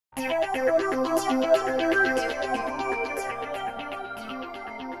In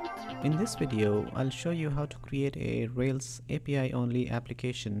this video, I'll show you how to create a Rails API only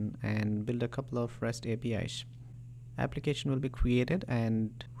application and build a couple of REST APIs. Application will be created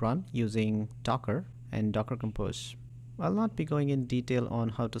and run using Docker and Docker Compose. I'll not be going in detail on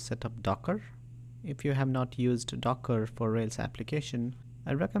how to set up Docker. If you have not used Docker for Rails application,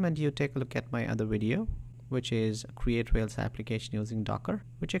 I recommend you take a look at my other video, which is Create Rails Application Using Docker,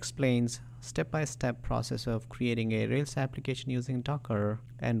 which explains step-by-step process of creating a Rails application using Docker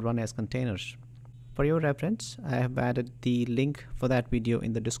and run as containers. For your reference, I have added the link for that video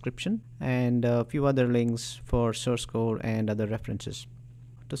in the description and a few other links for source code and other references.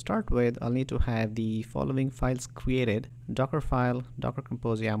 To start with, I'll need to have the following files created: Docker file, Docker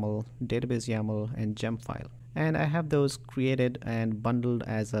Compose YAML, database YAML, and gem file. And I have those created and bundled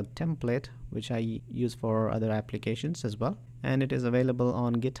as a template, which I use for other applications as well. And it is available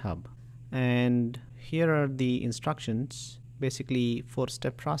on GitHub. And here are the instructions, basically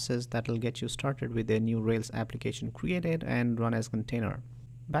 4-step process that will get you started with a new Rails application created and run as container.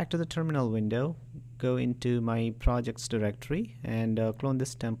 Back to the terminal window, go into my projects directory and clone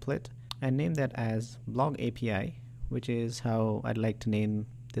this template and name that as blog API, which is how I'd like to name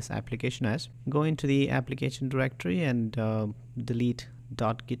this application as. Go into the application directory and delete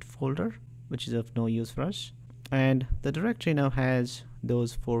 .git folder, which is of no use for us. And the directory now has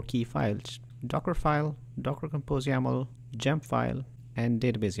those 4 key files: Docker file, Docker Compose YAML, gem file, and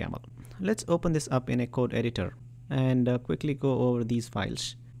database YAML. Let's open this up in a code editor and quickly go over these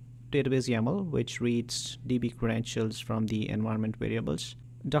files. Database YAML, which reads DB credentials from the environment variables.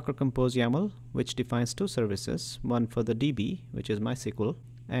 Docker Compose YAML, which defines 2 services, one for the DB, which is MySQL,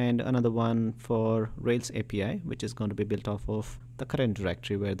 and another one for Rails API, which is going to be built off of the current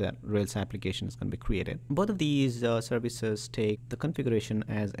directory where the Rails application is going to be created. Both of these services take the configuration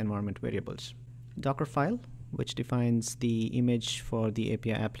as environment variables. Docker file, which defines the image for the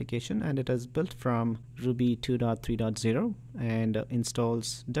API application, and it is built from Ruby 2.3.0 and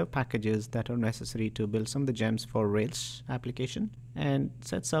installs dev packages that are necessary to build some of the gems for Rails application and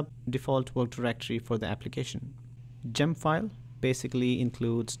sets up default work directory for the application. Gem file basically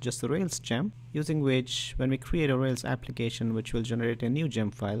includes just the Rails gem, using which when we create a Rails application, which will generate a new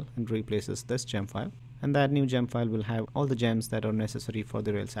gem file and replaces this gem file, and that new gem file will have all the gems that are necessary for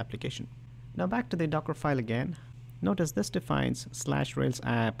the Rails application. Now back to the Docker file again. Notice this defines /Rails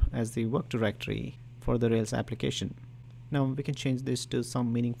app as the work directory for the Rails application. Now we can change this to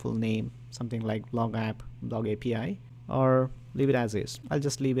some meaningful name, something like blog app, blog API, or leave it as is. I'll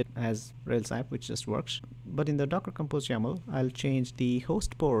just leave it as Rails app, which just works. But in the Docker Compose YAML, I'll change the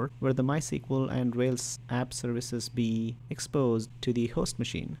host port where the MySQL and Rails app services be exposed to the host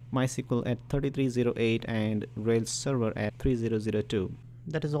machine. MySQL at 3308 and Rails server at 3002.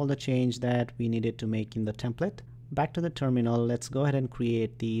 That is all the change that we needed to make in the template. Back to the terminal, let's go ahead and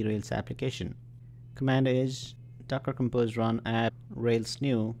create the Rails application. Command is Docker Compose run app Rails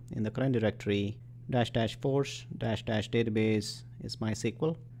new in the current directory --force --database is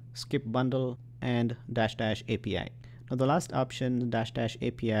MySQL, skip bundle, and --API. Now the last option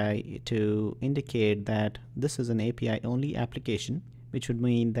 --API to indicate that this is an API only application, which would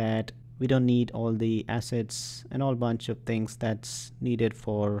mean that we don't need all the assets and all bunch of things that's needed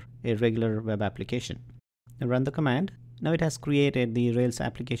for a regular web application. Now run the command. Now it has created the Rails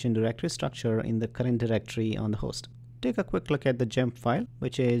application directory structure in the current directory on the host. Take a quick look at the gem file,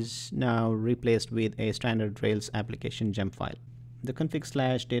 which is now replaced with a standard Rails application gem file. The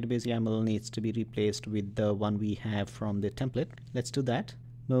config/database YAML needs to be replaced with the one we have from the template. Let's do that.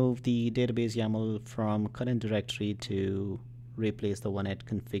 Move the database YAML from current directory to replace the one at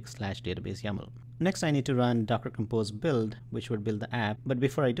config/database YAML. Next, I need to run Docker Compose build, which would build the app. But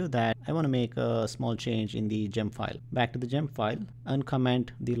before I do that, I want to make a small change in the gem file. Back to the gem file,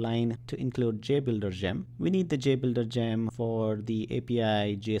 uncomment the line to include jbuilder gem. We need the jbuilder gem for the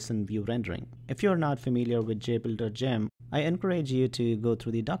API JSON view rendering. If you're not familiar with jbuilder gem, I encourage you to go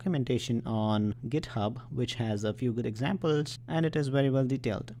through the documentation on GitHub, which has a few good examples, and it is very well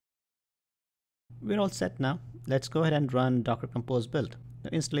detailed. We're all set now. Let's go ahead and run Docker Compose build.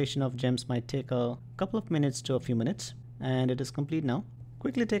 The installation of gems might take a couple of minutes to a few minutes, and it is complete now.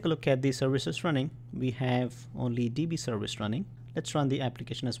 Quickly take a look at the services running. We have only DB service running. Let's run the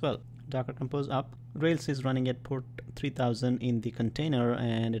application as well. Docker Compose up. Rails is running at port 3000 in the container,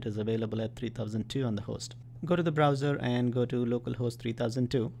 and it is available at 3002 on the host. Go to the browser and go to localhost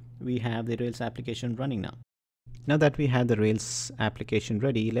 3002. We have the Rails application running now. Now that we have the Rails application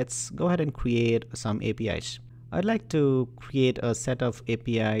ready, let's go ahead and create some APIs. I'd like to create a set of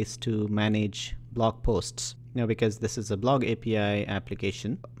APIs to manage blog posts. Now, because this is a blog API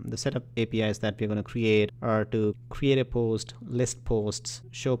application, the set of APIs that we're going to create are to create a post, list posts,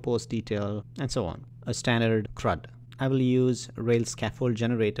 show post detail, and so on. A standard CRUD. I will use Rails scaffold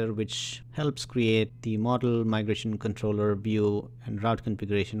generator, which helps create the model, migration controller, view, and route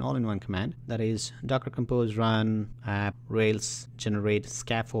configuration all in one command. That is docker compose run app Rails generate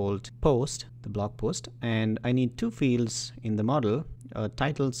scaffold post, the blog post. And I need two fields in the model, a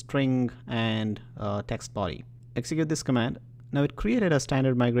title string and a text body. Execute this command. Now it created a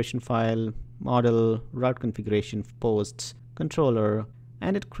standard migration file, model, route configuration, posts, controller,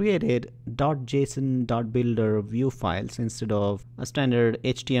 and it created .json.builder view files instead of a standard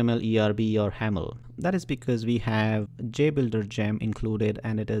HTML, ERB, or HAML. That is because we have jbuilder gem included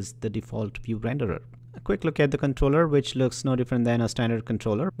and it is the default view renderer. A quick look at the controller, which looks no different than a standard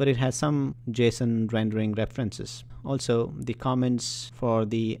controller, but it has some JSON rendering references. Also, the comments for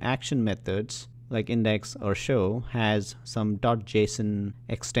the action methods like index or show has some .json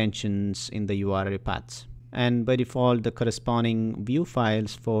extensions in the URL paths. And by default, the corresponding view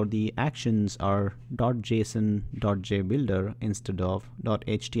files for the actions are .json.jbuilder instead of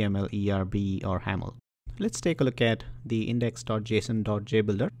 .html, ERB, or HAML. Let's take a look at the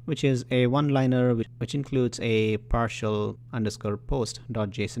index.json.jbuilder, which is a one-liner which includes a partial underscore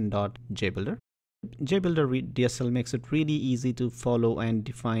post.json.jbuilder. JBuilder DSL makes it really easy to follow and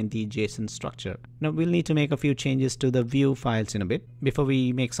define the JSON structure. Now we'll need to make a few changes to the view files in a bit. Before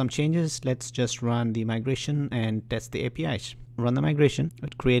we make some changes, let's just run the migration and test the APIs. Run the migration.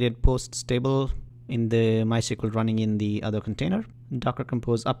 It created posts table in the MySQL running in the other container. Docker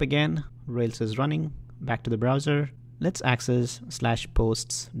compose up again. Rails is running. Back to the browser. Let's access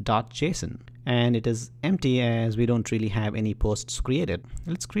 /posts.json. And it is empty as we don't really have any posts created.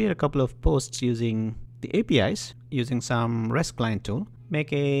 Let's create a couple of posts using the APIs, using some REST client tool.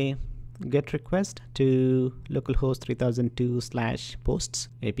 Make a GET request to localhost 3002/posts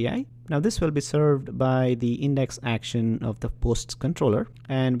API. Now this will be served by the index action of the posts controller,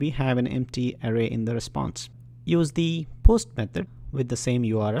 and we have an empty array in the response. Use the post method with the same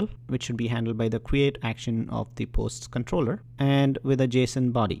URL, which should be handled by the create action of the posts controller, and with a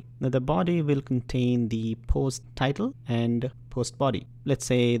JSON body. Now the body will contain the post title and post body. Let's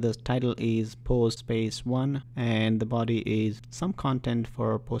say the title is post space 1 and the body is some content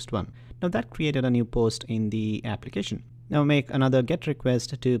for post 1. Now that created a new post in the application. Now make another GET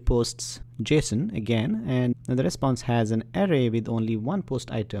request to posts JSON again, and the response has an array with only one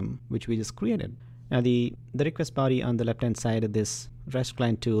post item, which we just created. Now the request body on the left hand side of this REST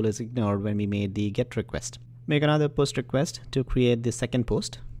client tool is ignored when we made the GET request. Make another post request to create the second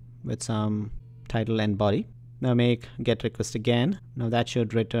post with some title and body. Now make GET request again. Now that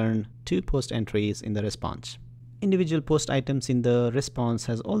should return two post entries in the response. Individual post items in the response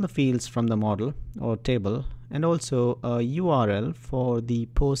has all the fields from the model or table, and also a URL for the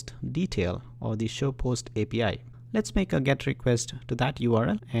post detail or the show post API. Let's make a GET request to that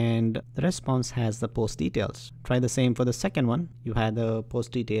URL, and the response has the post details. Try the same for the second one. You had the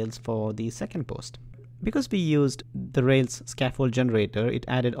post details for the second post. Because we used the Rails scaffold generator, it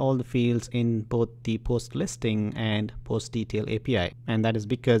added all the fields in both the post listing and post detail API. And that is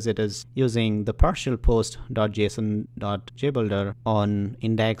because it is using the partial post.json.jbuilder on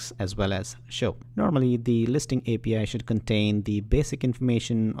index as well as show. Normally, the listing API should contain the basic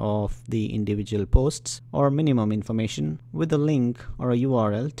information of the individual posts or minimum information with a link or a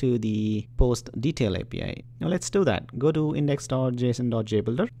URL to the post detail API. Now let's do that. Go to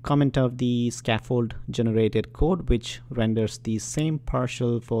index.json.jbuilder, comment of the scaffold generated code which renders the same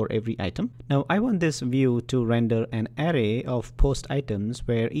partial for every item. Now I want this view to render an array of post items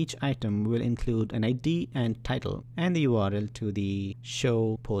where each item will include an ID and title and the URL to the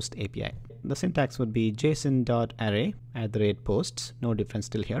show post API. The syntax would be json.array @posts, no difference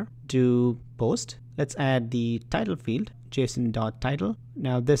still here, to post. Let's add the title field, json.title.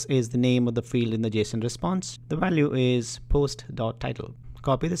 Now this is the name of the field in the JSON response. The value is post.title.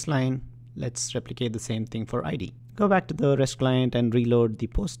 Copy this line. Let's replicate the same thing for ID. Go back to the REST client and reload the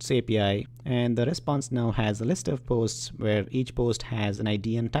posts API, and the response now has a list of posts where each post has an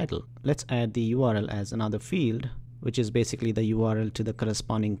ID and title. Let's add the URL as another field, which is basically the URL to the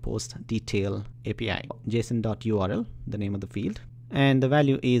corresponding post detail API. json.url, the name of the field. And the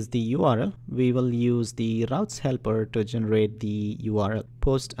value is the URL. We will use the routes helper to generate the URL,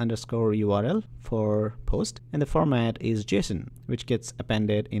 post_URL for post, and the format is JSON, which gets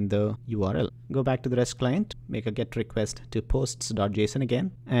appended in the URL. Go back to the REST client, make a GET request to posts.json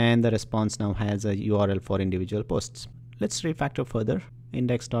again, and the response now has a URL for individual posts. Let's refactor further.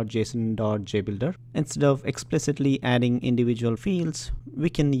 index.json.jbuilder. Instead of explicitly adding individual fields, we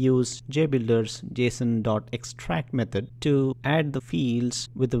can use jbuilder's json.extract method to add the fields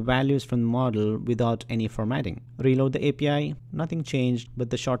with the values from the model without any formatting. Reload the API, nothing changed but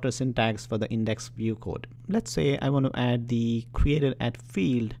the shorter syntax for the index view code. Let's say I want to add the created@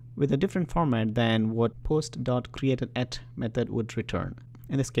 field with a different format than what post.created@ method would return.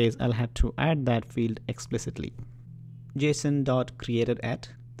 In this case, I'll have to add that field explicitly. json.created@,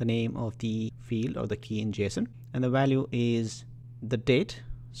 the name of the field or the key in JSON, and the value is the date.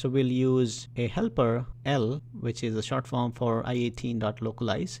 So we'll use a helper L, which is a short form for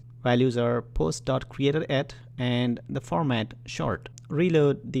i18.localize. Values are post.created@ and the format short.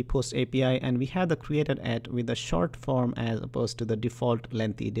 Reload the post API and we have the created@ with a short form as opposed to the default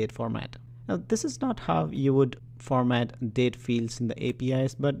lengthy date format. Now this is not how you would format date fields in the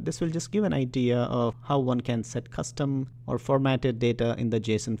APIs, but this will just give an idea of how one can set custom or formatted data in the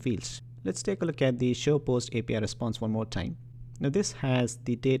JSON fields. Let's take a look at the show post API response one more time. Now this has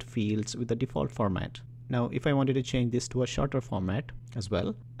the date fields with the default format. Now if I wanted to change this to a shorter format as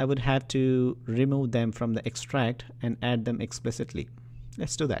well, I would have to remove them from the extract and add them explicitly.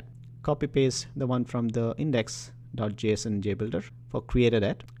 Let's do that. Copy paste the one from the index.json jbuilder for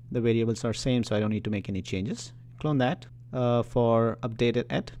created@. The variables are same, so I don't need to make any changes. Clone that for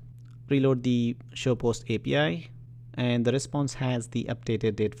updated@. Reload the show post API and the response has the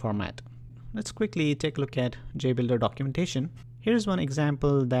updated date format. Let's quickly take a look at jbuilder documentation. Here's one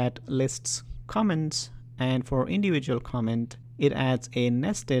example that lists comments, and for individual comment it adds a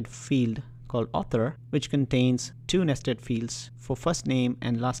nested field called author, which contains two nested fields for first name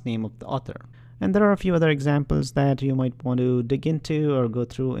and last name of the author. And there are a few other examples that you might want to dig into or go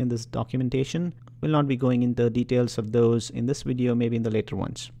through in this documentation. We'll not be going into details of those in this video, maybe in the later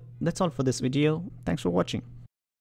ones. That's all for this video. Thanks for watching.